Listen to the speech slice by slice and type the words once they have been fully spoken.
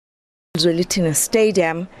Kwa-Zulu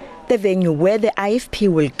Stadium, the venue where the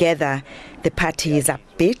IFP will gather, the party is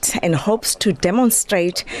upbeat and hopes to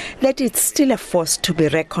demonstrate that it's still a force to be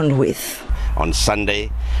reckoned with. On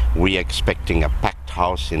Sunday, we are expecting a packed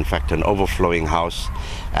house, in fact an overflowing house,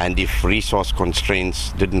 and if resource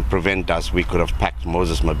constraints didn't prevent us, we could have packed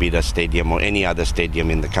Moses Mabhida Stadium or any other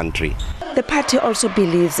stadium in the country. The party also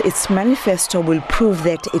believes its manifesto will prove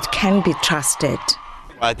that it can be trusted.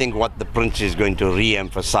 I think what the Prince is going to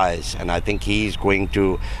re-emphasize, and I think he is going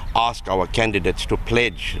to ask our candidates to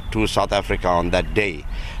pledge to South Africa on that day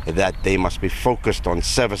that they must be focused on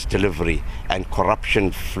service delivery and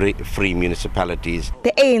corruption-free municipalities.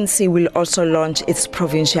 The ANC will also launch its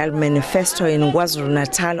provincial manifesto in Kwa-Zulu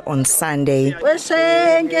on Sunday.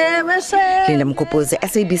 Linda Mkopozi,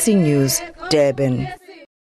 SABC News, Durban.